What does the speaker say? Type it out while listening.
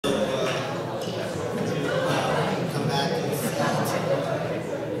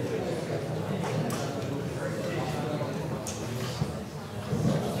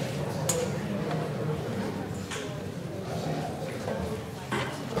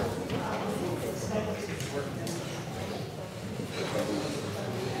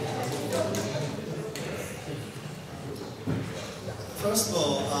first of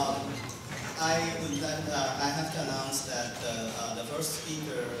all, I have to announce that the first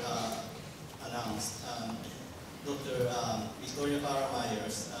speaker announced, Dr. Victoria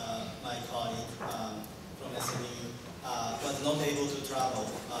Farah-Myers, my colleague from SMU, was not able to travel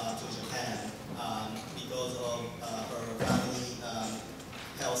to Japan because of her family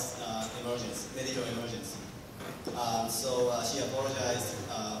health emergency, medical emergency. So she apologized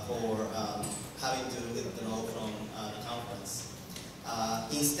for having to withdraw from the conference.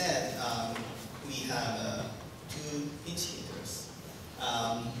 Instead, we have two pinch hitters,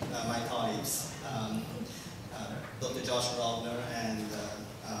 my colleagues, Dr. Josh Rovner and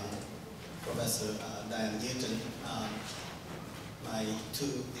Professor Diane Newton, my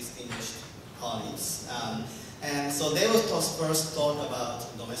two distinguished colleagues. And so they will first talk about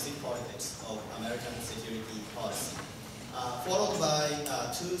domestic politics of American security policy, followed by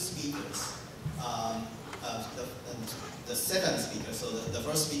two speakers. The second speaker, so the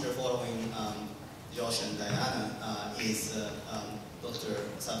first speaker following Josh and Diana is Dr.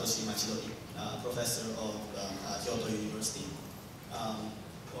 Satoshi Machidori, professor of Kyoto University.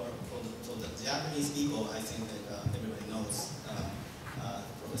 For the Japanese people, I think that everybody knows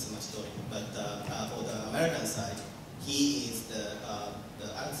Professor Machidori, but for the American side, he is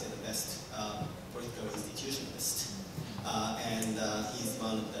I would say the best political institutionalist, and he's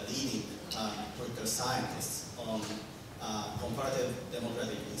one of the leading political scientists on comparative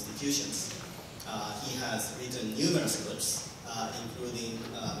democratic institutions. He has written numerous books, including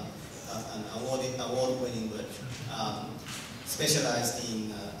an award-winning book specialized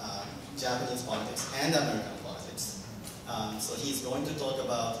in Japanese politics and American politics. So he's going to talk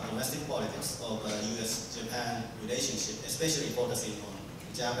about domestic politics of US-Japan relationship, especially focusing on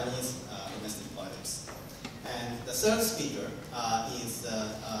Japanese domestic politics. And the third speaker is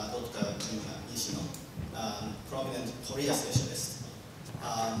Dr. Junya Nishino, prominent Korea specialist.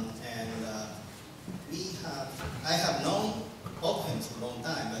 I have known of him for a long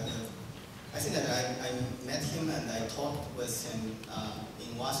time, but I think that I met him and I talked with him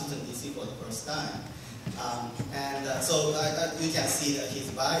in Washington, D.C. for the first time. So you can see that his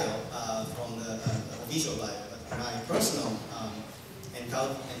bio from the official bio, but my personal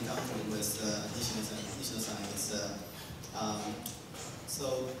encounter with Nishino-san is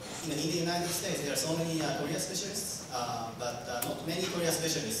so in the United States there are so many Korea specialists, but not many Korea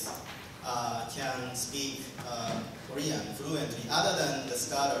specialists can speak Korean fluently, other than the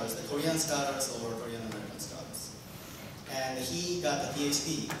scholars, the Korean scholars or Korean American scholars. And he got a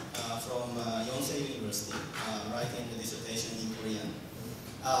PhD from Yonsei University, writing the dissertation in Korean.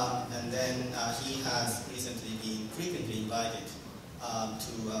 And then he has recently been frequently invited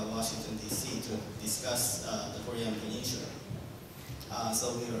to Washington, D.C. to discuss the Korean Peninsula.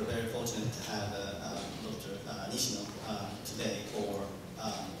 So we were very fortunate to have Dr. Nishino today for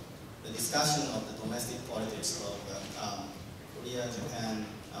the discussion of the domestic politics of Korea, Japan,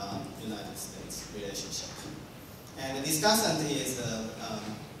 United States relationship. And the discussant is a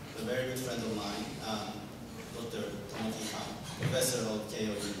very good friend of mine, Dr. Tomoki Han, professor of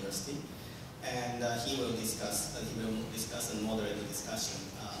Keio University, and he will discuss and moderate the discussion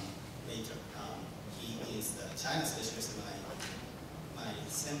later. He is the China specialist, my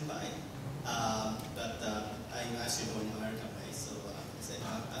senpai, but I'm actually going American way, so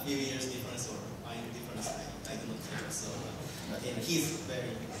a few years difference or minor difference, I do not care. So, but he's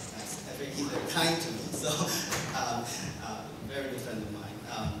very nice, he's very kind to me. So, very good friend of mine,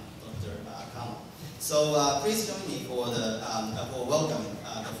 Dr. Cont. So, please join me for welcoming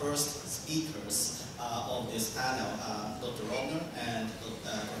the first speakers of this panel, Dr. Rovner and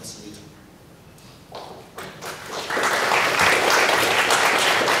Professor Junya.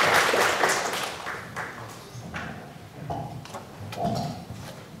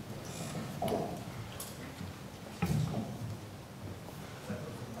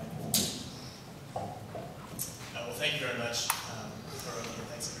 Thank you very much, and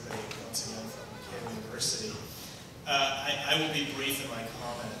thanks everybody once again from Keio University. I will be brief in my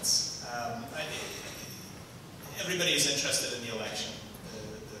comments. Everybody is interested in the election.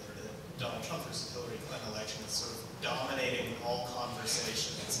 The Donald Trump versus Hillary Clinton election is sort of dominating all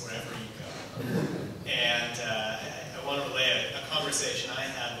conversations wherever you go. And I want to relay a conversation I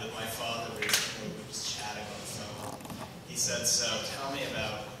had with my father recently. We were just chatting on the phone. He said, "So tell me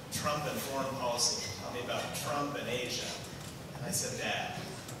about Trump and foreign policy. Tell me about Trump and Asia." And I said, "Dad,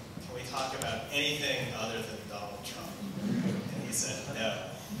 can we talk about anything other than Donald Trump?" And he said, "No."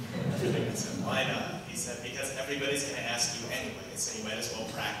 I said, "Why not?" He said, "Because everybody's going to ask you anyway, so you might as well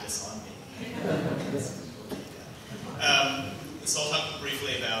practice on me." So I'll talk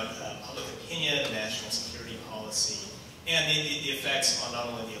briefly about public opinion, national security policy, and the effects on not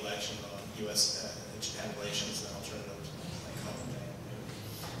only the election, but on U.S. and Japan relations, and I'll turn it over to my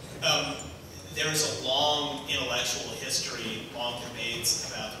colleague. There is a long intellectual history, long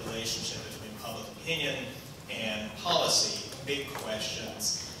debates about the relationship between public opinion and policy, big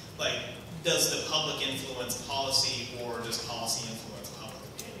questions, like does the public influence policy or does policy influence public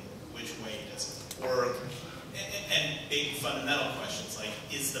opinion? Which way does it work? And big fundamental questions like,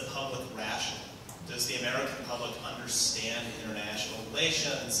 is the public rational? Does the American public understand international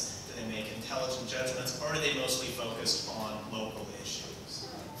relations? Do they make intelligent judgments, or are they mostly focused on local issues?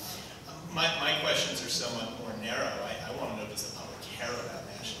 My questions are somewhat more narrow. I want to know, does the public care about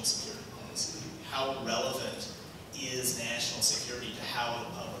national security policy? How relevant is national security to how the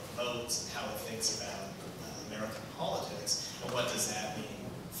public votes, how it thinks about American politics, and what does that mean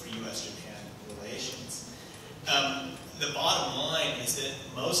for U.S.-Japan relations? The bottom line is that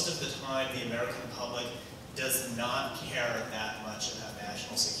most of the time the American public does not care that much about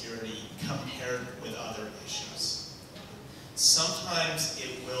national security compared with other issues. Sometimes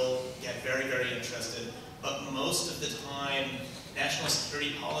it will get very, very interested, but most of the time national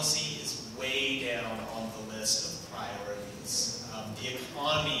security policy is way down on the list of priorities. The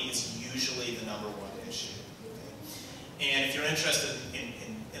economy is usually the #1 issue. Okay? And if you're interested in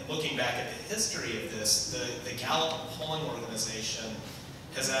looking back at the history of this, the Gallup polling organization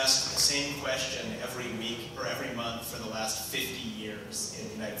has asked the same question every week or every month for the last 50 years in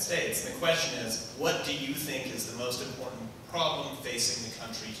the United States. And the question is, what do you think is the most important problem facing the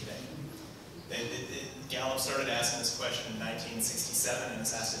country today? Gallup started asking this question in 1967 and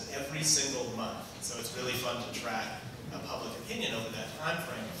has asked it every single month. So it's really fun to track public opinion over that time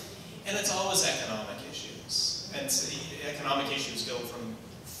frame. And it's always economic issues. And so economic issues go from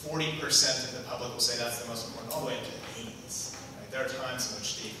 40% of the public will say that's the most important, all the way up to the 80s. Right? There are times in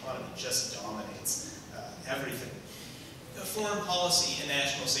which the economy just dominates everything. The foreign policy and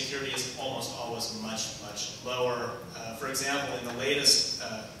national security is almost always much, much lower. For example, in the latest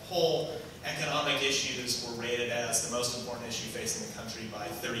poll, economic issues were rated as the most important issue facing the country by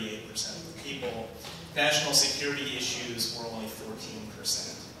 38% of the people. National security issues were only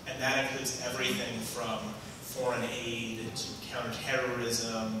 14%. And that includes everything from foreign aid to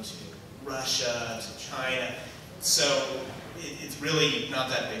counterterrorism to Russia to China. So it's really not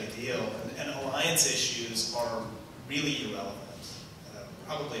that big a deal. And alliance issues are really irrelevant.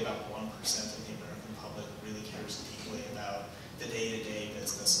 Probably about 1% of the American public really cares deeply about the day-to-day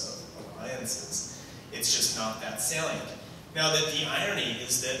business of alliances. It's just not that salient. Now, the irony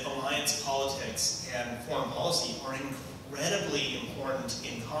is that alliance politics and foreign policy are incredibly important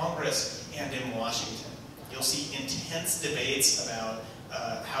in Congress and in Washington. You'll see intense debates about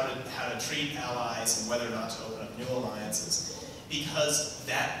how to treat allies and whether or not to open up new alliances, because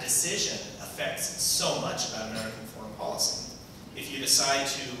that decision affects so much about American foreign policy. If you decide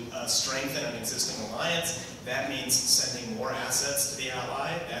to strengthen an existing alliance, that means sending more assets to the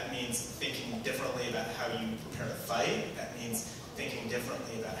ally. That means thinking differently about how you prepare to fight. That means thinking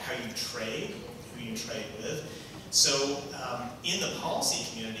differently about how you trade, who you trade with. So in the policy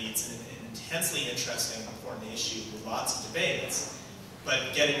community, it's an intensely interesting, important issue with lots of debates.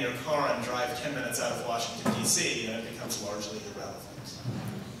 But get in your car and drive 10 minutes out of Washington, D.C., and it becomes largely irrelevant.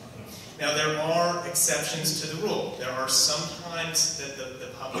 Now, there are exceptions to the rule. There are some times that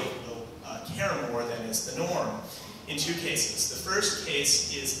the public will care more than is the norm in two cases. The first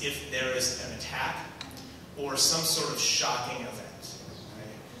case is if there is an attack or some sort of shocking event.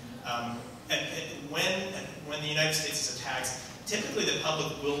 Right? When the United States is attacked, typically the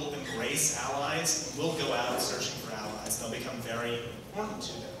public will embrace allies and will go out searching for allies. They'll become very important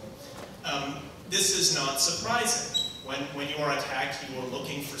to them. This is not surprising. When you are attacked, you are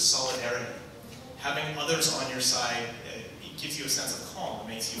looking for solidarity. Having others on your side it gives you a sense of calm. It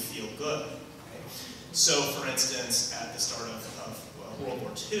makes you feel good. Right? So, for instance, at the start of World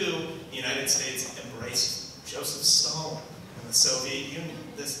War II, the United States embraced Joseph Stalin and the Soviet Union,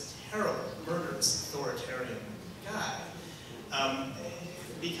 this terrible, murderous, authoritarian guy,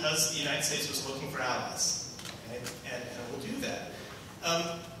 because the United States was looking for allies, right? and will do that.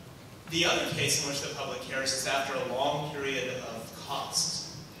 The other case in which the public cares is after a long period of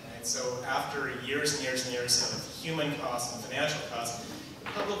cost. Right? So after years and years and years of human cost and financial cost,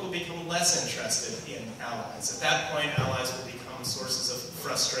 the public will become less interested in allies. At that point, allies will become sources of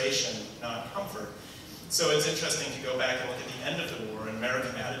frustration, not comfort. So it's interesting to go back and look at the end of the war, and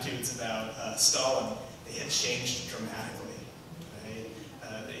American attitudes about Stalin, they had changed dramatically. Right?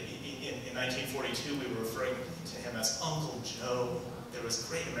 In 1942, we were referring to him as Uncle Joe. There was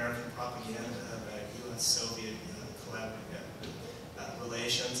great American propaganda about U.S.-Soviet collaborative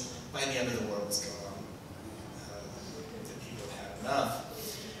relations. By the end of the war, it was gone. enough.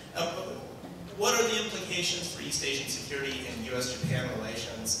 What are the implications for East Asian security and U.S.-Japan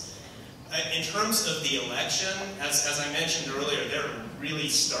relations? In terms of the election, as I mentioned earlier, there are really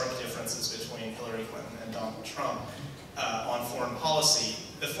stark differences between Hillary Clinton and Donald Trump on foreign policy.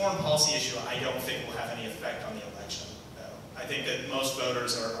 The foreign policy issue, I don't think, will have any effect on the election. I think that most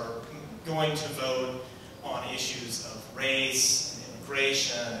voters are going to vote on issues of race, and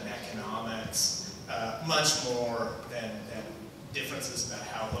immigration, and economics, much more than differences about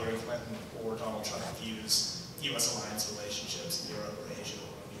how Hillary Clinton or Donald Trump views U.S. alliance relationships in Europe or Asia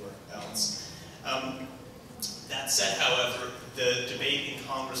or anywhere else. That said, however, the debate in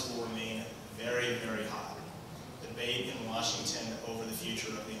Congress will remain very, very hot. The debate in Washington over the future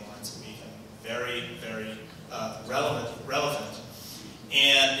of the alliance will become very, very relevant.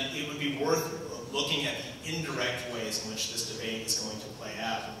 And it would be worth looking at the indirect ways in which this debate is going to play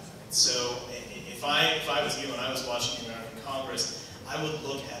out. So if I was you and I was watching the American Congress, I would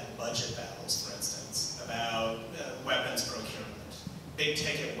look at budget battles, for instance, about weapons procurement. Big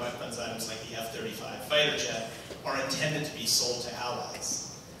ticket weapons items like the F-35 fighter jet are intended to be sold to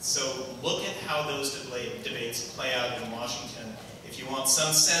allies. So look at how those debates play out in Washington if you want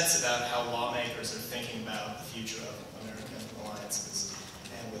some sense about how lawmakers are thinking about the future of American alliances.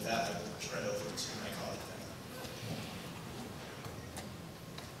 And with that, I will turn it over to my colleague.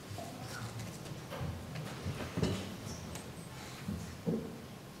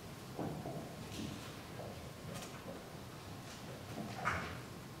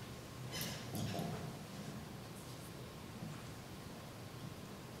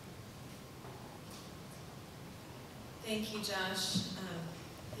 Thank you, Josh.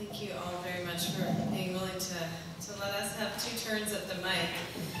 Thank you all very much for being willing to let us have two turns at the mic.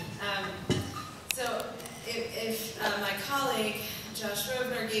 So if my colleague, Josh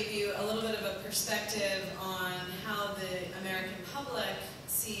Rovner, gave you a little bit of a perspective on how the American public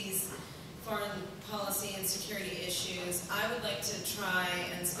sees foreign policy and security issues, I would like to try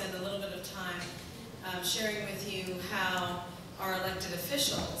and spend a little bit of time sharing with you how our elected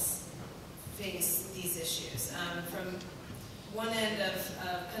officials face these issues, from one end of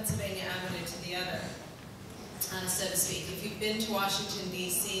Pennsylvania Avenue to the other, so to speak. If you've been to Washington,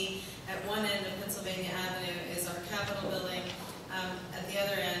 D.C., at one end of Pennsylvania Avenue is our Capitol building, at the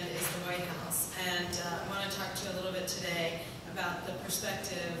other end is the White House. And I want to talk to you a little bit today about the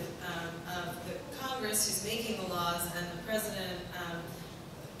perspective of the Congress, who's making the laws, and the President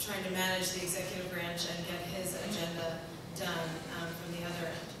trying to manage the executive branch and get his agenda done from the other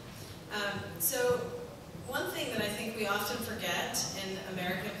end. So one thing that I think we often forget in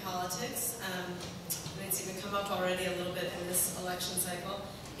American politics, and it's even come up already a little bit in this election cycle,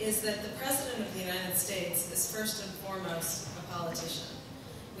 is that the President of the United States is first and foremost a politician.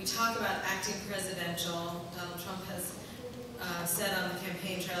 We talk about acting presidential. Donald Trump has said on the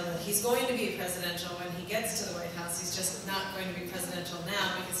campaign trail that he's going to be presidential when he gets to the White House. He's just not going to be presidential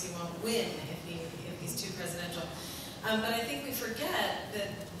now because he won't win if he's too presidential. But I think we forget that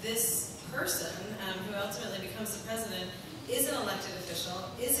this person, who ultimately becomes the president, is an elected official,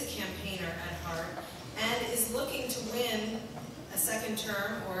 is a campaigner at heart, and is looking to win a second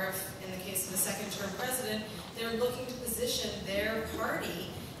term, or if in the case of a second-term president, they're looking to position their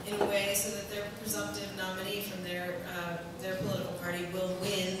party in a way so that their presumptive nominee from their political party will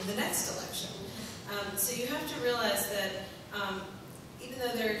win the next election. So you have to realize that even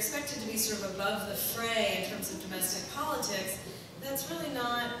though they're expected to be sort of above the fray in terms of domestic politics, that's really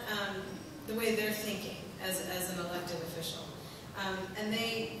not the way they're thinking as an elected official. And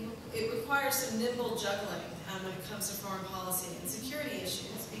it requires some nimble juggling when it comes to foreign policy and security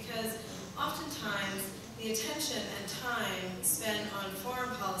issues, because oftentimes the attention and time spent on foreign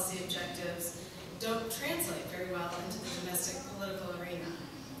policy objectives don't translate very well into the domestic political arena.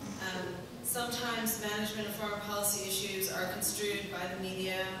 Sometimes management of foreign policy issues are construed by the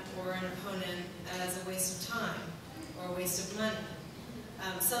media or an opponent as a waste of time or a waste of money.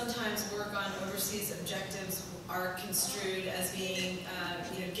 Sometimes work on overseas objectives are construed as being,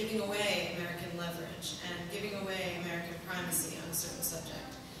 giving away American leverage and giving away American primacy on a certain subject.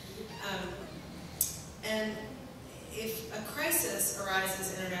 And if a crisis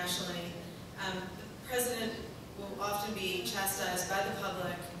arises internationally, the president will often be chastised by the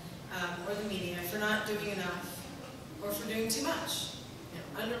public or the media for not doing enough or for doing too much,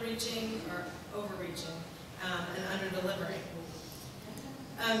 underreaching or overreaching, and under-delivering.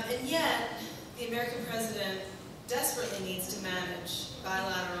 And yet, the American president desperately needs to manage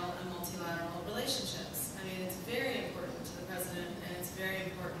bilateral and multilateral relationships. I mean, it's very important to the president and it's very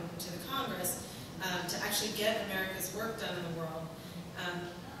important to the Congress to actually get America's work done in the world.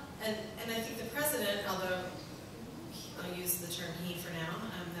 And I think the president, although I'll use the term he for now.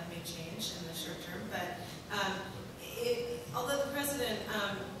 That may change in the short term, but although the president,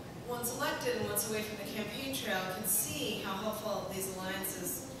 once elected and once away from the campaign trail, can see how helpful these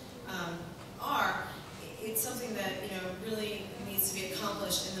alliances are, it's something that really needs to be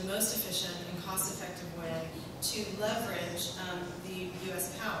accomplished in the most efficient and cost-effective way to leverage the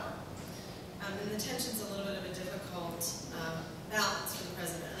U.S. power. And the tension's a little bit of a difficult balance for the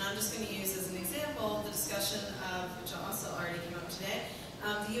president. And I'm just going to use as an example the discussion of, which also already came up today,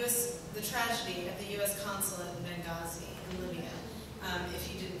 the tragedy at the U.S. consulate in Benghazi in Libya.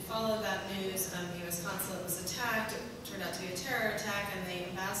 If you didn't follow that news, the U.S. consulate was attacked. It turned out to be a terror attack, and the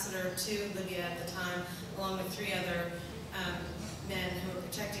ambassador to Libya at the time, along with 3 other men who were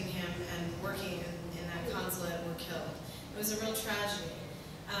protecting him and working in that consulate, were killed. It was a real tragedy.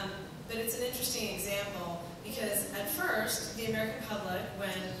 But it's an interesting example because at first, the American public,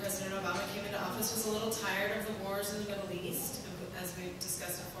 when President Obama came into office, was a little tired of the wars in the Middle East. As we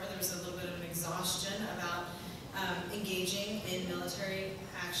discussed before, there was a little bit of an exhaustion about engaging in military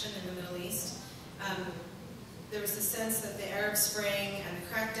action in the Middle East. There was the sense that the Arab Spring and the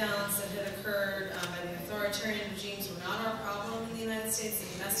crackdowns that had occurred by the authoritarian regimes were not our problem in the United States.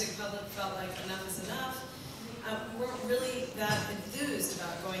 The domestic public felt like enough is enough. Weren't really that enthused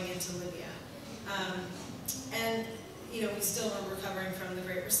about going into Libya. And we still were recovering from the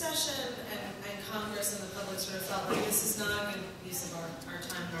Great Recession, and Congress and the public sort of felt like this is not a good use of our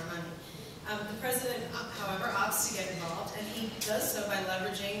time and our money. The president, however, opts to get involved, and he does so by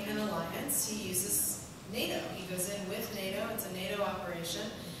leveraging an alliance. He uses NATO. He goes in with NATO. It's a NATO operation,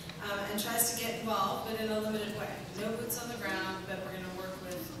 and tries to get involved, but in a limited way. No boots on the ground, but we're going to work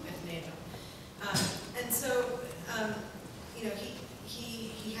with NATO. And so,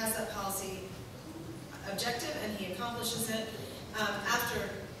 he has that policy objective, and he accomplishes it. After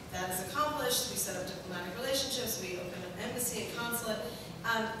that is accomplished, we set up diplomatic relationships, we open an embassy, a consulate,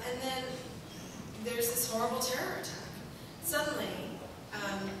 and then there's this horrible terror attack. Suddenly,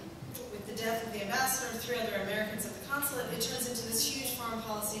 with the death of the ambassador and 3 other Americans at the consulate, it turns into this huge foreign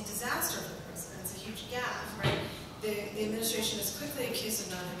policy disaster for the president. It's a huge gaffe, right? The administration is quickly accused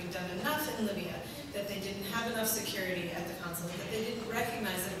of not having done enough in Libya, that they didn't have enough security at the consulate, that they didn't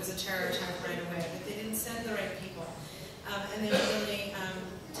recognize that it was a terror attack right away, that they didn't send the right people. And they were really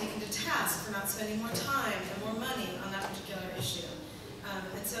taken to task for not spending more time and more money on that particular issue.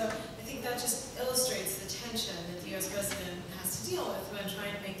 And so I think that just illustrates the tension that the U.S. president has to deal with when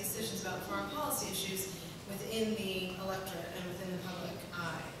trying to make decisions about foreign policy issues within the electorate and within the public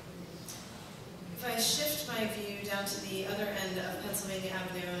eye. If I shift my view down to the other end of Pennsylvania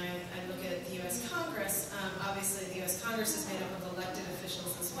Avenue and I look at the U.S. Congress, obviously the U.S. Congress is made up of elected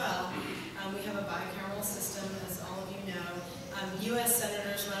officials as well. We have a bicameral system, as all of you know. U.S.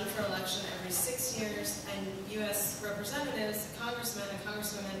 senators run for election every 6 years, and U.S. representatives, congressmen and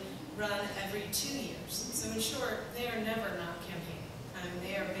congresswomen, run every 2 years. So in short, they are never not campaigning.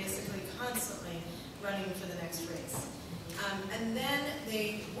 They are basically constantly running for the next race. And then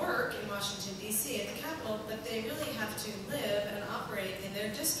they work in Washington, D.C. at the Capitol, but they really have to live and operate in their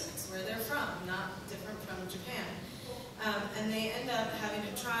districts, where they're from, not different from Japan. And they end up having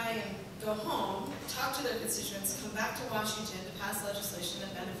to try and go home, talk to their constituents, come back to Washington to pass legislation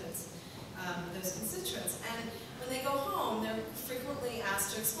that benefits those constituents. And when they go home, they're frequently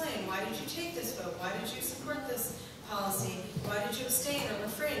asked to explain, why did you take this vote? Why did you support this policy? Why did you abstain or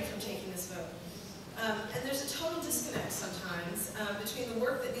refrain from taking this vote? And there's a total disconnect sometimes between the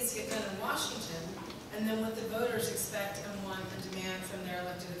work that needs to get done in Washington and then what the voters expect and want and demand from their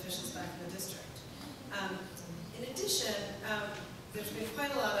elected officials back in the district. In addition, there's been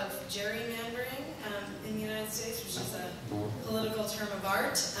quite a lot of gerrymandering in the United States, which is a political term of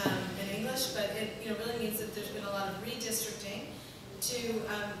art in English, but it really means that there's been a lot of redistricting to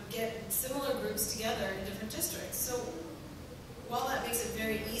get similar groups together in different districts. So while that makes it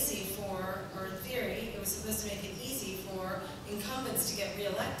very easy for, or in theory, it was supposed to make it easy for incumbents to get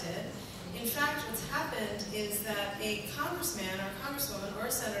reelected, in fact, what's happened is that a congressman or a congresswoman or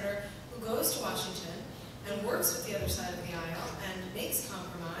a senator who goes to Washington and works with the other side of the aisle and makes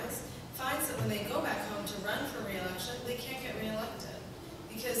compromise, finds that when they go back home to run for re-election, they can't get reelected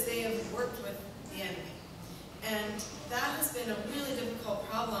because they have worked with the enemy. And that has been a really difficult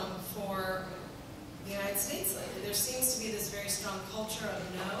problem for the United States lately. There seems to be this very strong culture of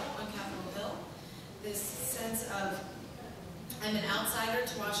no on Capitol Hill, this sense of, I'm an outsider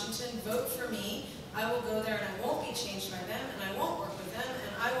to Washington, vote for me, I will go there and I won't be changed by them, and I won't work with them,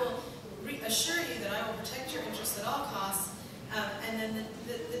 and I will assure you that I will protect your interests at all costs. And then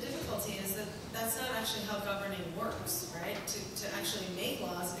the difficulty is that that's not actually how governing works, right? To actually make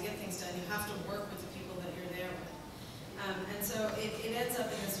laws, to get things done, you have to work with the people that you're there with. And so it ends up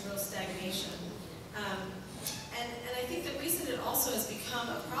in this real stagnation. And I think the reason it also has become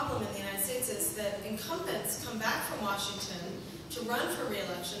a problem in the United States is that incumbents come back from Washington to run for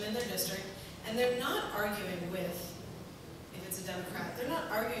re-election in their district, and they're not arguing with, if it's a Democrat, they're not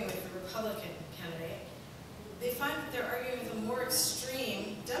arguing with the Republican candidate. They find that they're arguing with a more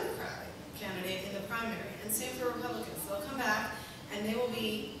extreme Democratic candidate in the primary, and same for Republicans. They'll come back and they will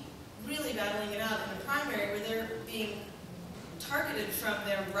be really battling it out in a primary where they're being targeted from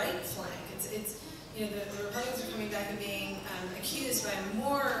their right flank. It's you know, the Republicans are coming back and being accused by a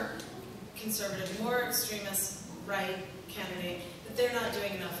more conservative, more extremist right candidate that they're not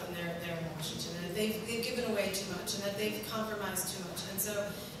doing enough when they're in Washington, and they've given away too much, and that they've compromised too much. And so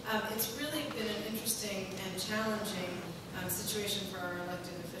it's really been an interesting and challenging situation for our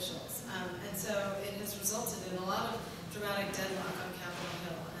elected officials. And so it has resulted in a lot of dramatic deadlock on Capitol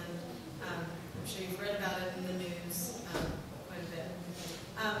Hill, and I'm sure you've read about it in the news quite a bit.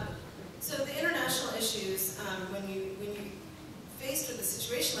 So the international issues, when you faced with a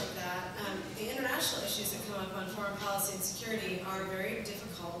situation like that, the international issues that come up on foreign policy and security are very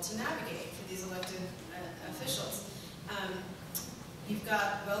difficult to navigate for these elected officials. You've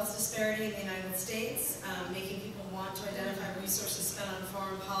got wealth disparity in the United States, making people want to identify resources spent on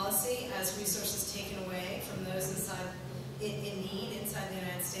foreign policy as resources taken away from those in need inside the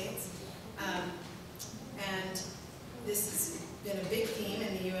United States. And this has been a big theme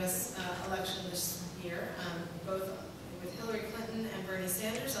in the U.S. Election this year, both with Hillary Clinton and Bernie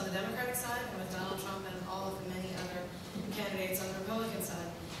Sanders on the Democratic side, and with Donald Trump and all of the many other candidates on the Republican side.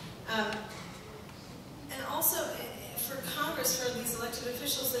 And also, for Congress, for these elected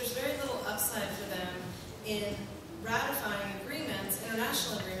officials, there's very little upside for them in ratifying agreements,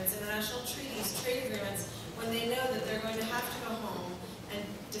 international treaties, trade agreements, when they know that they're going to have to go home and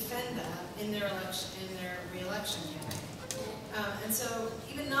defend that in their re-election campaign. And so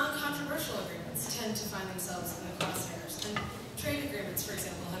even non-controversial agreements tend to find themselves in the crosshairs. And trade agreements, for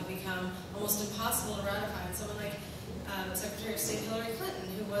example, have become almost impossible to ratify. And someone like Secretary of State Hillary Clinton,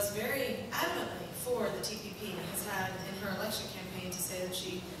 who was very adamantly for the TPP, has had in her election campaign to say that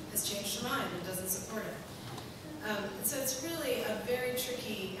she has changed her mind and doesn't support it. So it's really a very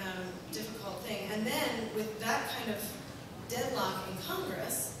tricky, difficult thing. And then with that kind of deadlock in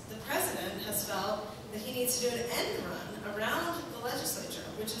Congress, the president has felt that he needs to do an end run around the legislature,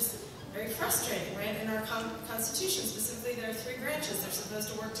 which is very frustrating, right? In our Constitution, specifically, there are 3 branches. They're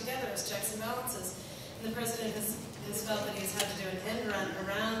supposed to work together as checks and balances. And the president has felt that he's had to do an end run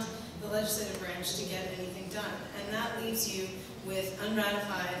around the legislative branch to get anything done. And that leaves you with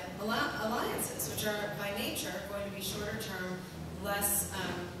unratified alliances, which are by nature going to be shorter term, less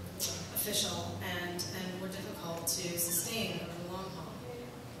official, and more difficult to sustain over the long haul.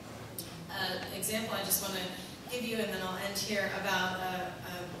 An example I just want to give you, and then I'll end here, about a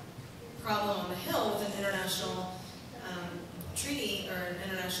problem on the Hill with an international treaty or an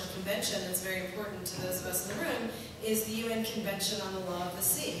international convention that's very important to those of us in the room, is the UN Convention on the Law of the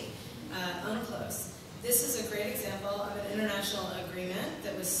Sea, UNCLOS. This is a great example of an international agreement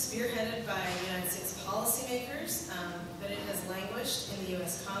that was spearheaded by United States policymakers, but it has languished in the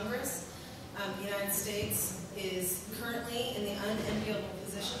U.S. Congress. The United States is currently in the unenviable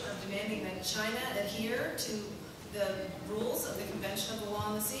position of demanding that China adhere to the rules of the Convention of the Law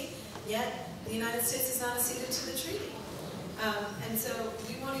on the Sea, yet the United States is not acceded to the treaty. And so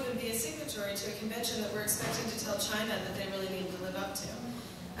we won't even be a signatory to a convention that we're expecting to tell China that they really need to live up to.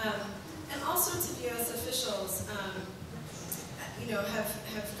 And all sorts of U.S. officials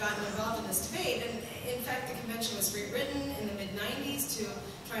have gotten involved in this debate. And in fact, the convention was rewritten in the mid-90s to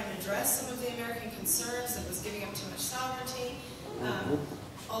try and address some of the American concerns that was giving up too much sovereignty.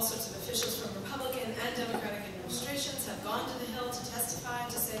 All sorts of officials from Republican and Democratic administrations have gone to the Hill to testify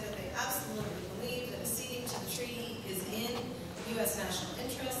to say that they absolutely believe that acceding to the treaty is in U.S. national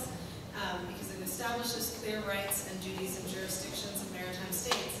interest because it establishes clear rights and duties and jurisdictions of maritime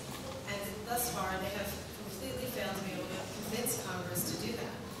states. And thus far, they have completely failed to be able to convince Congress to do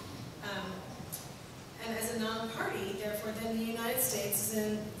that. And as a non-party, therefore, then the United States is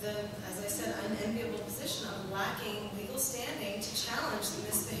in the, as I said, unenviable position of lacking legal standing to challenge the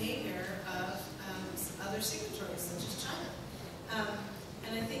misbehavior of other signatories, such as China.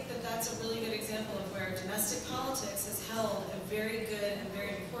 And I think that that's a really good example of where domestic politics has held a very good and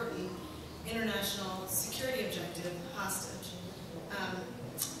very important international security objective hostage.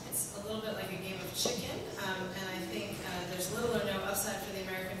 It's a little bit like a game of chicken, and I think there's little or no upside for the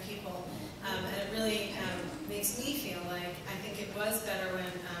American people. And it really makes me feel like I think it was better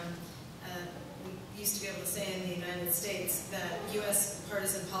when we used to be able to say in the United States that U.S.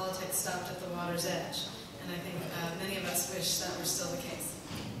 partisan politics stopped at the water's edge. And I think many of us wish that were still the case.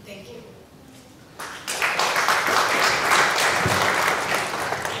 Thank you.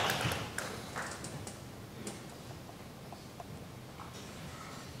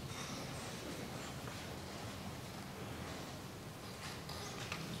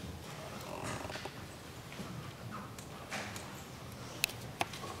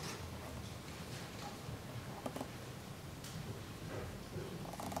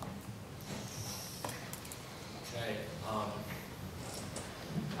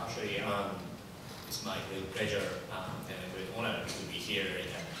 It's my great pleasure and a great honor to be here and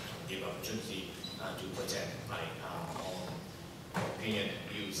give opportunity to present my own opinion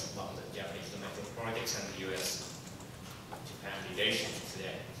and views about the Japanese domestic politics and the U.S.-Japan relations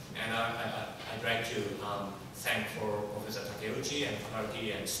today. And I'd like to thank for Professor Takeuchi and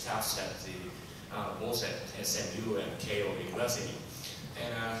faculty and staff at both at SMU and Keio University.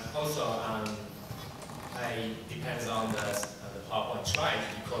 And also, I depend on the PowerPoint slide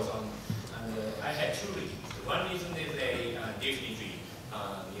because I had two reasons. One reason is definitely,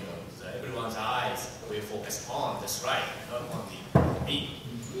 everyone's eyes will focus on the slide, not on the me.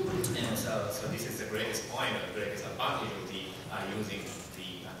 And so this is the greatest point, the greatest advantage of the using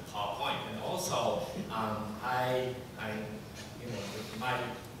the PowerPoint. And also, my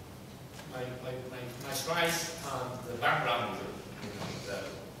slides, the background is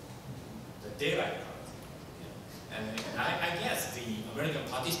the daylight. And I guess the American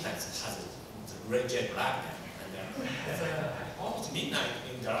participants has a great jet lag, and it's almost midnight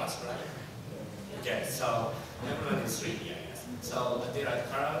in Dallas, right? Okay, so everyone is sleepy, I guess. So the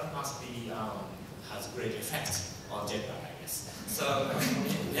daylight color must be has great effect on jet lag, I guess. So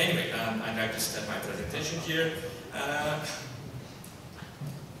anyway, I'd like to start my presentation here.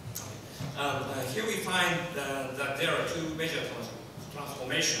 Here we find that there are two major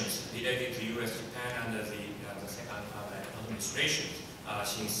transformations related to U.S.-Japan under the second administration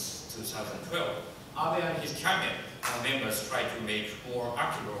since 2012. Abe and his cabinet members tried to make more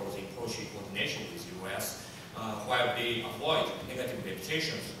active roles in policy coordination with the U.S. While they avoid negative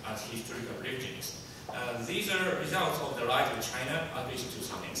reputations as historical refugees. These are results of the rise of China, at least to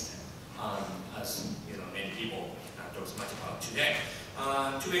some extent, as many people talk much about today.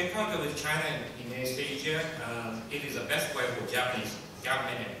 To encounter with China in East Asia, it is the best way for Japanese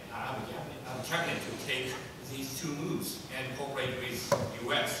government and cabinet to take these two moves and cooperate with the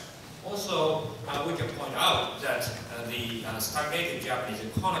U.S. Also, we can point out that the stagnated Japanese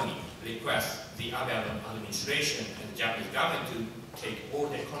economy requests the Abe administration and the Japanese government to take all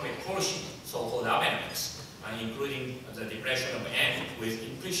the economic policy, so-called Abenomics, including the depression of end with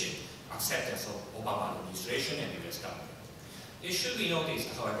implicit acceptance of Obama administration and the U.S. government. It should be noticed,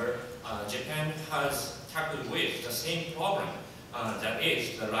 however, Japan has tackled with the same problem that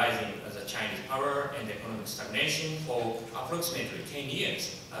is the rising of the Chinese power and economic stagnation for approximately 10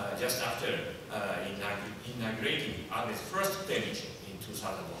 years, just after inaugurating Abe's first premiership in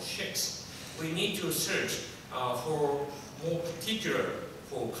 2006. We need to search for more particular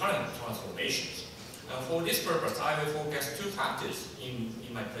for current transformations. For this purpose, I will focus two factors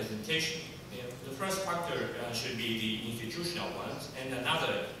in my presentation. The first factor should be the institutional ones, and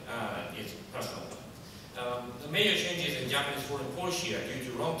another is personal one. The major changes in Japanese foreign policy are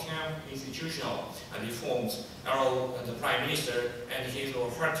due to long-term institutional reforms allow the Prime Minister and his or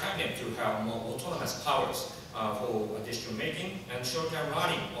her cabinet to have more autonomous powers for decision-making and short-term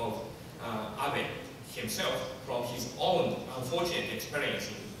learning of Abe himself from his own unfortunate experience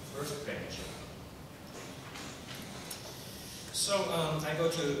in first premiership. So I go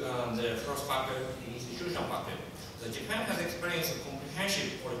to the first factor, the institutional factor. Japan has experienced a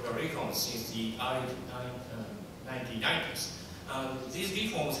comprehensive political reforms since the early 1990s. These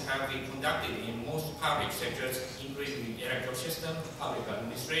reforms have been conducted in most public sectors, including the electoral system, public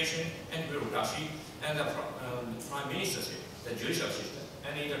administration, and bureaucracy, and the prime ministership, the judicial system,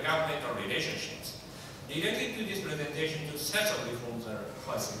 and intergovernmental relationships. Related to this presentation, two sets of reforms are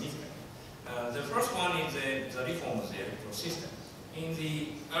quite significant. The first one is the reform of the electoral system. In the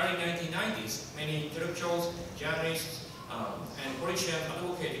early 1990s, many intellectuals, journalists, and politicians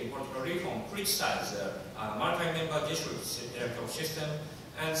advocating political reform criticized the multi-member district electoral system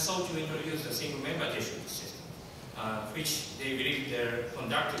and sought to introduce a single-member district system, which they believed they're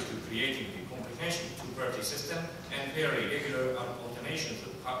conducted to creating the comprehensive two-party system and very regular alternation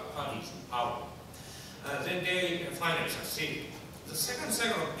of parties in power. Then they finally succeeded. The second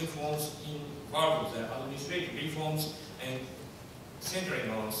set of reforms involved the administrative reforms and centering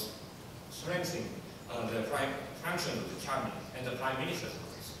on strengthening the prime function of the cabinet and the prime minister's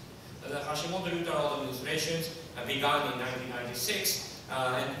office. The Hashimoto-Yutaro administrations began in 1996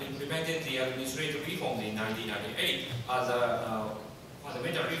 and implemented the administrative reforms in 1998 as a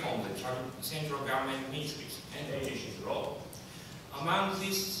fundamental reform of the central government ministries and agencies' role. Among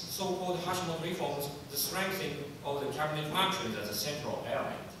these so-called Hashimoto reforms, the strengthening of the cabinet functions as a central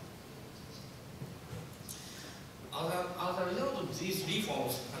element. As a result of these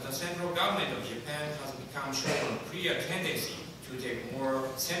reforms, the central government of Japan has become shown a clear tendency to take more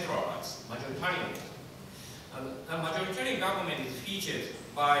centralized majoritarian. A majoritarian government is featured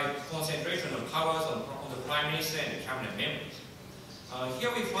by concentration of powers on the prime minister and the cabinet members.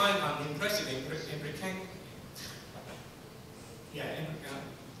 Here we find an impressive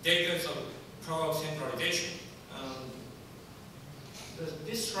data of power centralization.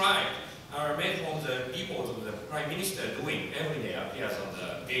 This slide are made from the reports of the prime minister doing every day appears on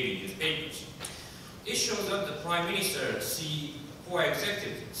the daily newspapers. It shows that the prime minister see core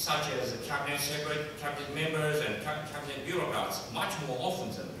executives such as cabinet secretary, cabinet members, and cabinet bureaucrats much more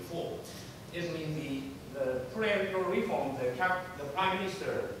often than before. This means the political reform, the prime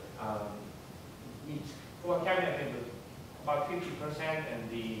minister needs core cabinet members about 50% and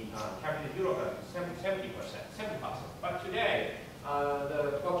the cabinet bureaucrats 70%. But today,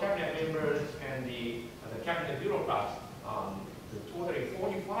 the core cabinet members and the cabinet bureaucrats totally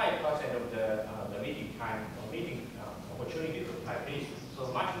 45% of the meeting time or meeting opportunities of prime minister. So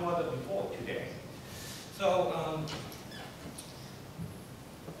much more than before today. So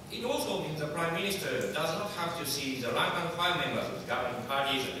it also means the prime minister does not have to see the rank and file members of the governing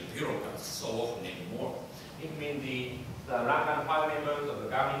parties and the bureaucrats so often anymore. It means the rank and file members of the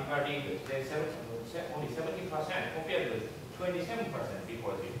governing party, only 70% compared with 27%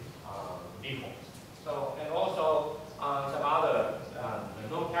 before the reforms. So, and also some other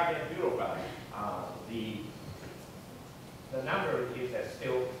non-cabinet bureaucrats, the number is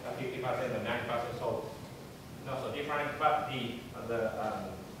still 50% or 90%, so not so different, but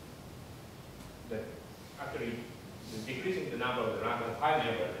actually decreasing the number of the rank and file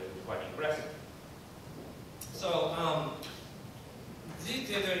members is quite impressive. So this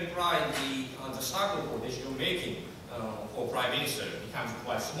data imply the circle for decision making for prime minister becomes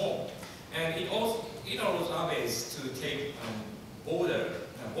quite small, and it allows others to take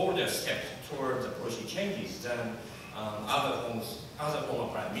bolder steps toward the policy changes than other former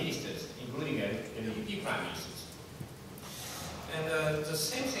prime ministers, including LDP prime ministers. And the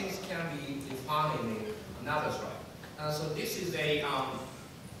same things can be defined in another slide. So this is a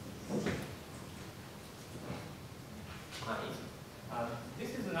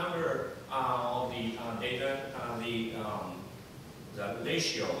this is the number of the data, the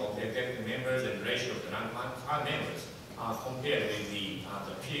ratio of the executive members and ratio of the non-file members compared with the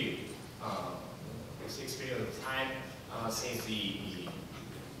period, fixed period of time since the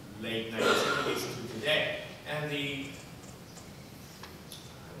late 1970s to today. And the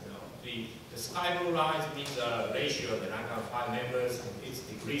sky blue line means the ratio of the non-file members, and it's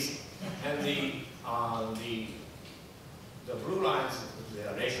decreasing. And the blue lines is the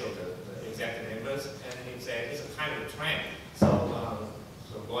ratio of the executive members, and it's a kind of trend. So,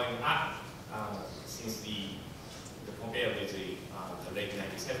 so going up since compared with the late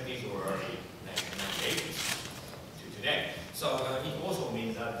 1970s or early 1980s to today. So it also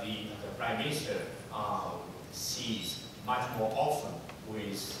means that the prime minister sees much more often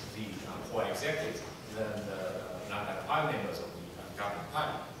with the core executives than the non-file members of the governing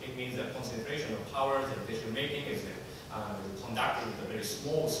party. It means the concentration of powers and decision making is conducted in the very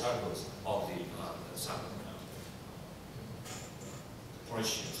small circles of the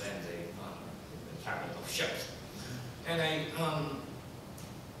politicians and the cabinet officials. And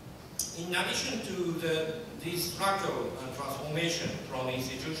in addition to this structural transformation from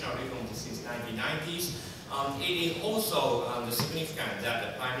institutional reform since the 1990s, it is also significant that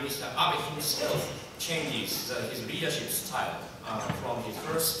the Prime Minister Abe himself changes his leadership style from his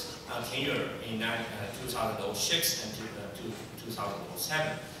first tenure in 2006 and to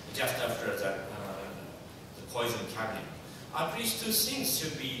 2007, just after the poison cabinet. At least two things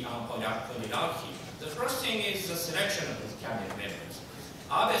should be pointed out here. The first thing is the selection of his cabinet members.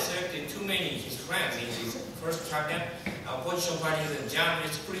 Abe selected too many of his friends in his first cabinet. Opposition parties and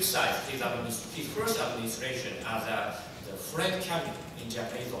journalists criticized his first administration as the friend cabinet in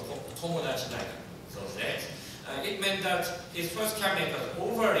Japanese, or tomodachi like those days. It meant that his first cabinet was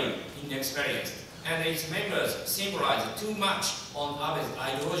overly inexperienced, and its members symbolized too much on Abe's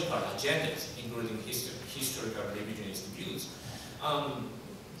ideological agendas, including historical revisionist views.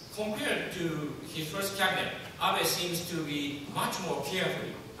 Compared to his first cabinet, Abe seems to be much more careful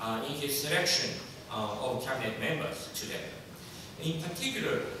in his selection of cabinet members today. In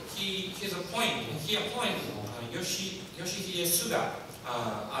particular, he appointed Yoshihide Suga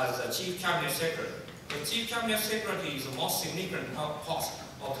as the Chief Cabinet Secretary. The Chief Cabinet Secretary is the most significant post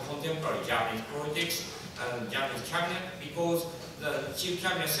of the contemporary Japanese politics and Japanese cabinet because the Chief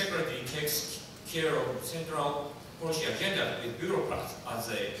Cabinet Secretary takes care of central policy agenda with bureaucrats as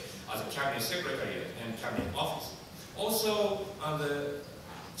a cabinet secretary and cabinet office. Also, the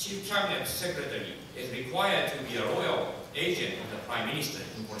Chief Cabinet Secretary is required to be a royal agent of the Prime Minister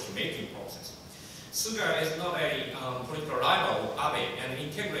in policy-making process. Suga is not a political rival of Abe and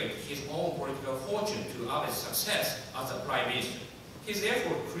integrates his own political fortune to Abe's success as the Prime Minister. His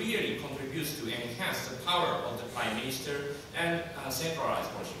effort clearly contributes to enhance the power of the Prime Minister and centralize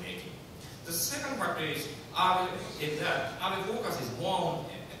policy-making. The second factor is that Abe focuses more on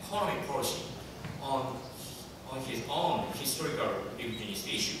economic policy on his own historical revisionist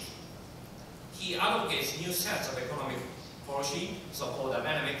issues. He advocates new sets of economic policy, so-called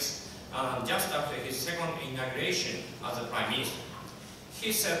Abenomics, just after his second inauguration as the Prime Minister.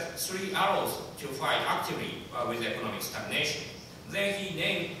 He set 3 arrows to fight actively with economic stagnation. Then he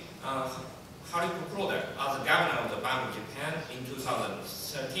named Haruko Kuroda as the governor of the Bank of Japan in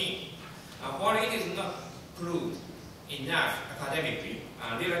 2013. While it is not proved enough academically,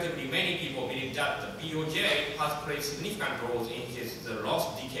 relatively many people believe that the BOJ has played significant roles in the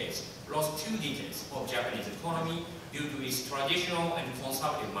lost 2 decades of Japanese economy due to its traditional and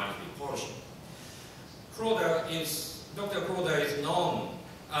conservative monetary policy. Dr. Kuroda is known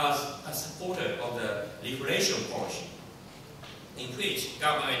as a supporter of the reflation policy, in which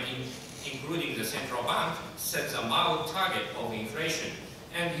government, including the central bank, sets a mild target of inflation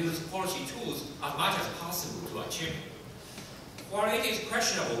and uses policy tools as much as possible to achieve it. While it is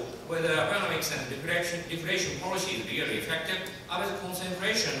questionable whether economics and deflation policy is really effective, Abe's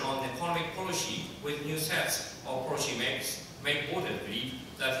concentration on economic policy with new sets of policy make voters believe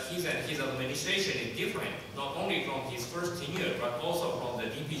that his administration is different, not only from his first tenure, but also from the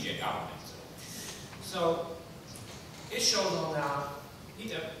DPJ government. So it shows on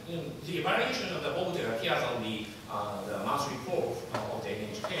the evaluation of the voter appears on the monthly report of the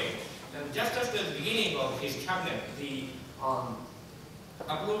NHK. And just at the beginning of his cabinet, the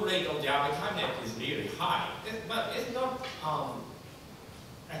approval rate of the Abe cabinet is really high, but it's not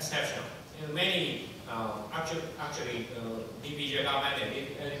exceptional. Many actually DPJ government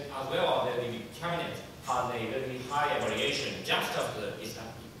as well as the cabinet has a very high evaluation just after its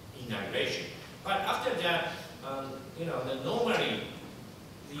inauguration. But after that, normally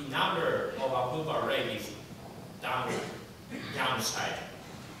the number of approval rate is downside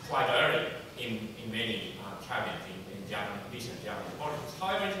quite early in many cabinets in recent Japanese politics.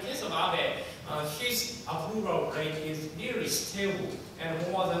 However, in the case of Abe, his approval rate is nearly stable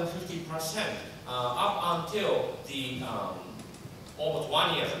and more than 50% up until the almost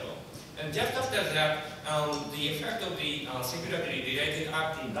 1 year ago. And just after that, the effect of the security-related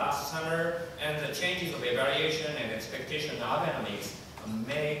act in last summer and the changes of evaluation and expectation of Abenomics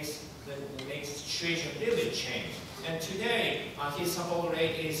makes the situation really change. And today, his support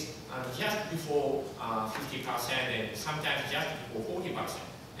rate is just before 50% and sometimes just before 40%.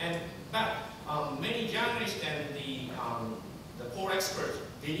 But many journalists and the poll experts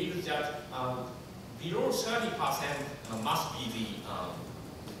believe that below 30% must be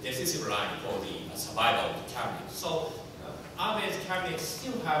the decisive line for the survival of the cabinet. So Abe's cabinet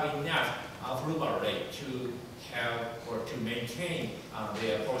still have enough approval rate to have or to maintain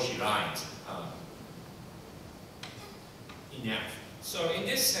their policy lines enough. So in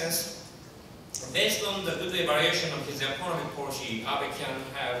this sense, based on the good evaluation of his economic policy, Abe can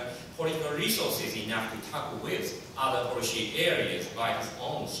have political resources enough to tackle with other policy areas by his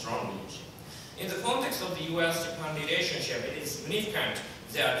own strong leadership. In the context of the US-Japan relationship, it is significant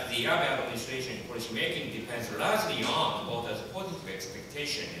that the Abe administration policy making depends largely on voters' positive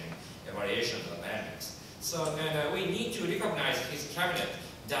expectation and evaluation of dynamics. So we need to recognize his cabinet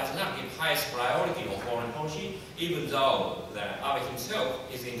does not give highest priority on foreign policy, even though Abe himself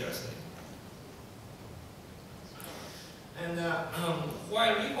is interested. And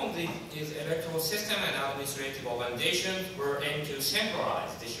while reform his electoral system and administrative organization were aimed to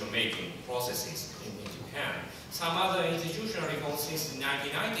centralize decision-making processes in Japan, some other institutional reforms since the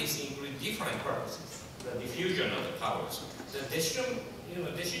 1990s include different purposes. The diffusion of the powers, the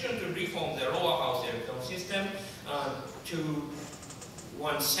decision to reform the lower house electoral system to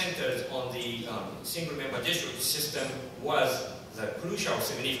one centered on the single-member district system was the crucial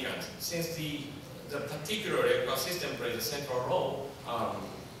significance, since the particular electoral system plays a central role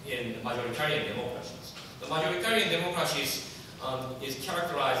in majoritarian democracies. The majoritarian democracies is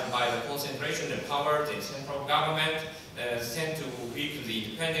characterized by the concentration of powers in central government tend to weaken the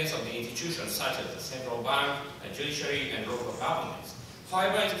independence of the institutions such as the central bank, judiciary, and local governments.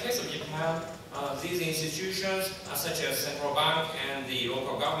 However, in the case of Japan, these institutions, such as central bank and the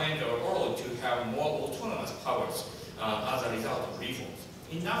local government, are allowed to have more autonomous powers as a result of reforms.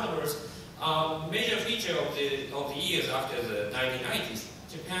 In other words, major feature of the years after the 1990s,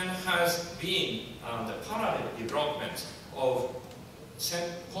 Japan has been the parallel development of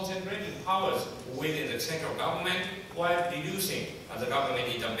concentrating powers within the central government while reducing the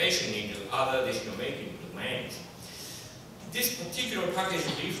government intervention into other decision-making domains. This particular package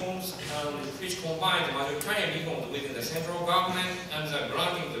of reforms, which combine the majoritarian reforms within the central government and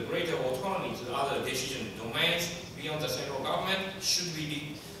granting the greater autonomy to other decision domains beyond the central government, should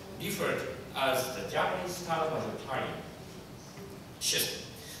be referred as the Japanese-style majoritarian system.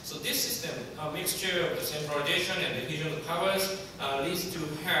 So this system, a mixture of the centralization and division of powers, leads to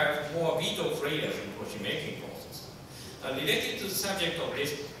have more veto players in policy-making process. Related to the subject of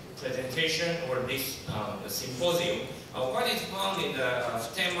this presentation or this symposium, what is found in the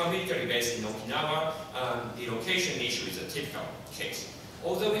Futenma military base in Okinawa, the location issue is a typical case.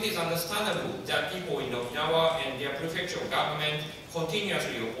 Although it is understandable that people in Okinawa and their prefectural government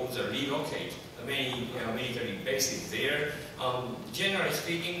continuously oppose the relocate many military bases there, generally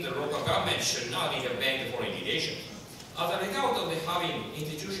speaking, the local government should not intervene in foreign relations. As a result of having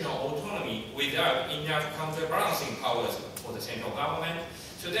institutional autonomy without enough counterbalancing powers for the central government,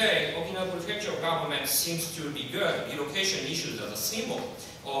 today, Okinawa prefectural government seems to regard relocation issues as a symbol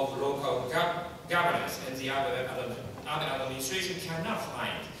of local governance, and the other administration cannot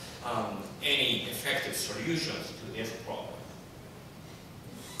find any effective solutions to this problem.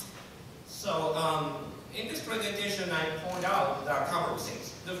 So, in this presentation, I point out a couple of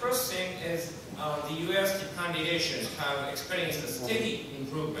things. The first thing is the U.S.-Japan relations have experienced a steady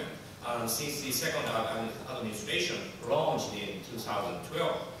improvement since the second administration launched in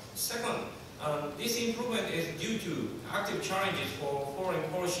 2012. Second, this improvement is due to active challenges for foreign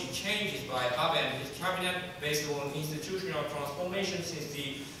policy changes by Abe and his cabinet based on institutional transformation since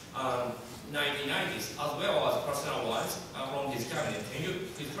the 1990s, as well as personal ones from his cabinet tenure,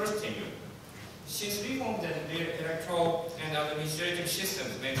 his first tenure. Since reforms in the electoral and administrative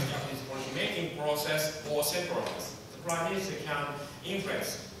systems make the Japanese policy-making process more centralized, the Prime Minister can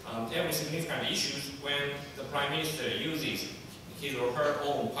influence every significant issues when the Prime Minister uses his or her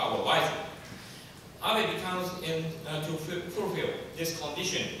own power wisely. Abe becomes to fulfill this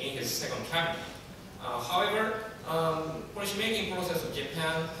condition in his second cabinet. However, policy-making process of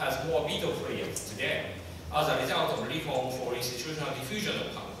Japan has more veto players today as a result of reform for institutional diffusion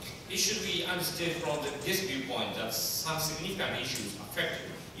of power. It should be understood from this viewpoint that some significant issues affect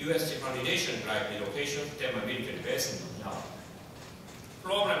U.S.-Japan relations like relocation, Futenma military base, and Okinawa.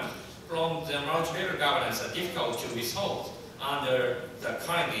 Problems from the multilateral governance are difficult to be solved under the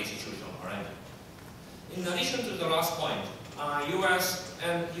current institutional arrangement. In addition to the last point, U.S.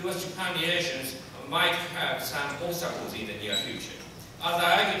 and U.S.-Japan relations might have some obstacles in the near future. As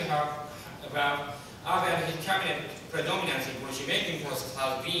I argued about, Abe and his cabinet predominance in policy-making process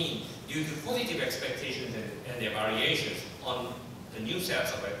has been due to positive expectations and their variations on the new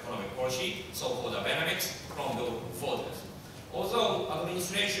sets of economic policy, so-called Abenomics, from the voters. Although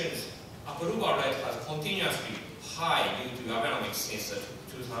administration's approval rate has continuously high due to Abenomics since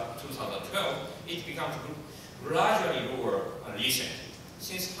 2012, it becomes gradually lower recently.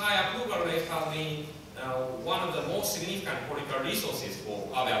 Since high approval rate has been one of the most significant political resources for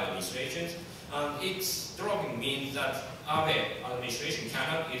Abe administrations, its dropping means that Abe administration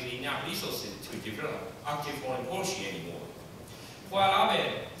cannot use enough resources to develop active foreign policy anymore. While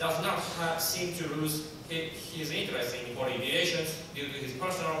Abe does not seem to lose his interest in foreign relations due to his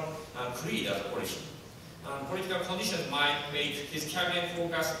personal creed as a politician, political conditions might make his cabinet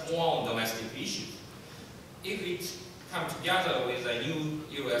focus more on domestic issues. If it comes together with a new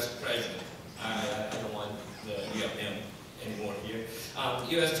U.S. president, I don't want the U.S. name anymore here,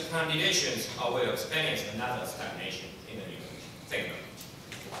 U.S.-Japan relations will experience another stagnation in the near future. Thank you.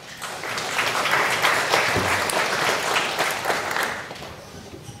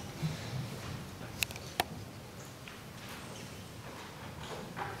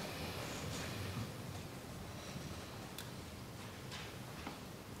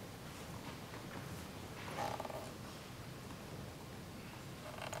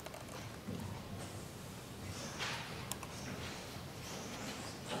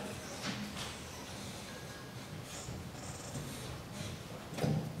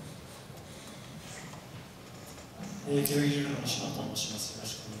教育理論のNishinoと申します。よろ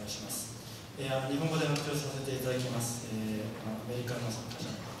しくお願いします。日本語で発表させていただきます。アメリカの参加者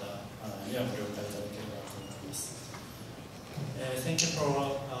の方にはご了解いただければと思います。Thank you for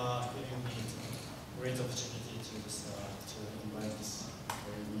giving me a great opportunity to invite this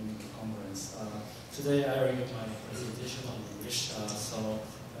very meaningful conference. Today I will give my presentation in English, so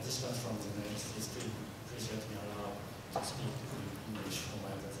participants from the United States, please let me allow to speak in English for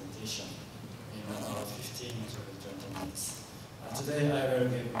my presentation in about 15 to 20 minutes. Today I will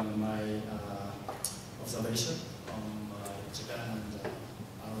give my observation on Japan and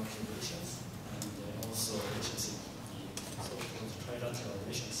our relations, and also relationship, the so-called trilateral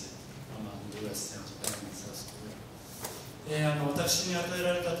relationship among the US and Japan and South Korea. 私に与え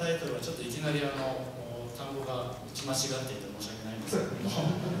られたタイトルはちょっといきなり単語が打ち間違っていて申し訳ないんですけれども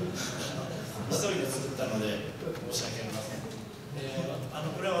一人で作ったので申し訳ありません。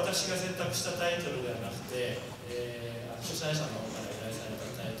これは私が選択したタイトルではなくて、主催者の方から依頼された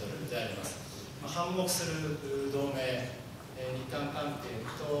タイトルであります。反目する同盟、日韓関係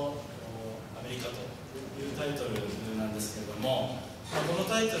とアメリカというタイトルなんですけれども、この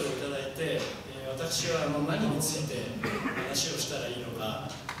タイトルをいただいて、私は何について話をしたらいいのか、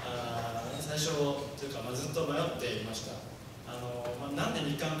最初というか、ずっと迷っていました。なんで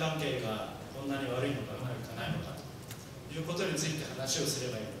日韓関係がこんなに悪いのか悪くないのかということについて話をす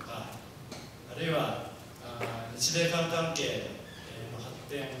ればいいのか、あるいは日米韓関係の発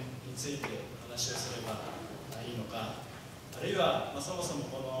展について話をすればいいのか、あるいは、そもそも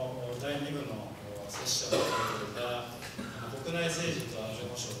この第2部のセッションのタイトルが国内政治と安全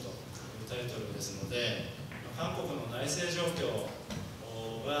保障というタイトルですので、韓国の内政状況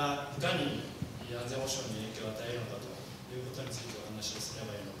がいかに安全保障に影響を与えるのかということについてお話をすれ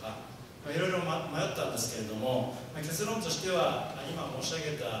ばいいのか、いろいろ迷ったんですけれども、結論としては今申し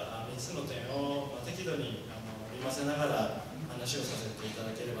上げた3つの点を適度に織り交ぜながら話をさせていた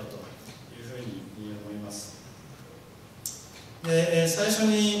だければというふうに思います。で、最初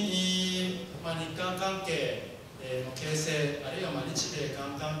に、日韓関係の形成、あるいは日米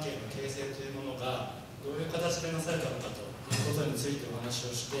韓関係の形成というものがどういう形でなされたのかということについてお話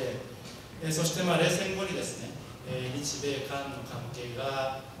をして、そして冷戦後にですね、日米韓の関係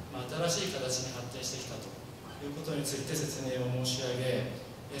が新しい形に発展してきたということについて説明を申し上げ、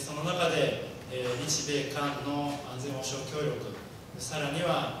その中で日米韓の安全保障協力、さらに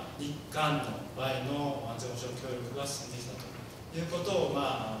は日韓の場合の安全保障協力が進んできたということを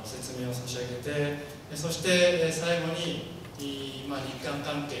説明を差し上げて、そして最後に日韓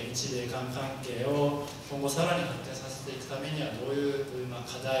関係、日米韓関係を今後さらに発展させていくためにはどういう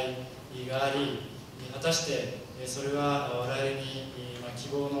課題があり、果たしてそれは我々に希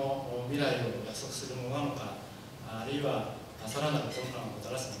望の未来を約束するものなのか、あるいはさらなる困難をも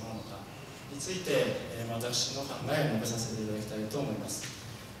たらすものなのかについて私の考えを述べさせていただきたいと思います。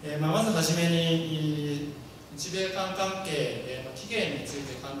まずはじめに日米韓関係の起源につい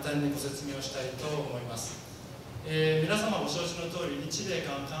て簡単にご説明をしたいと思います。皆様ご承知の通り、日米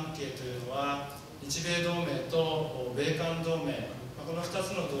韓関係というのは日米同盟と米韓同盟、この2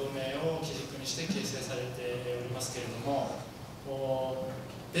つの同盟を基軸にして形成されておりますけれども、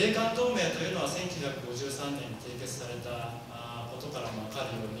米韓同盟というのは1953年に締結されたことからも分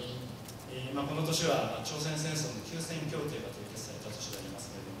かるように、この年は朝鮮戦争の休戦協定が締結された年でありま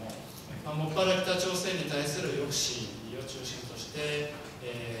すけれども、もっぱら北朝鮮に対する抑止を中心として、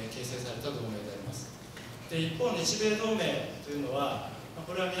形成された同盟であります。で、一方、日米同盟というのは、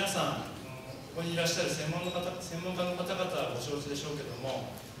これは皆さん、ここにいらっしゃる専門家の方々はご承知でしょうけど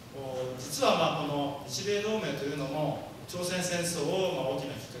も、実はこの日米同盟というのも朝鮮戦争を大き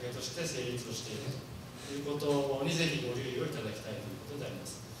なきっかけとして成立をしているということにぜひご留意をいただきたいということでありま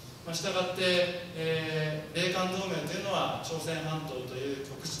す。したがって、米韓同盟というのは朝鮮半島という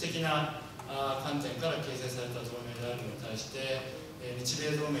局地的な観点から形成された同盟であるのに対して、日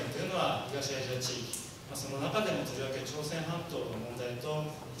米同盟というのは東アジア地域、その中でもとりわけ朝鮮半島の問題と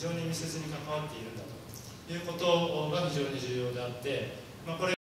非常に密接に関わっているんだということが非常に重要であって、これ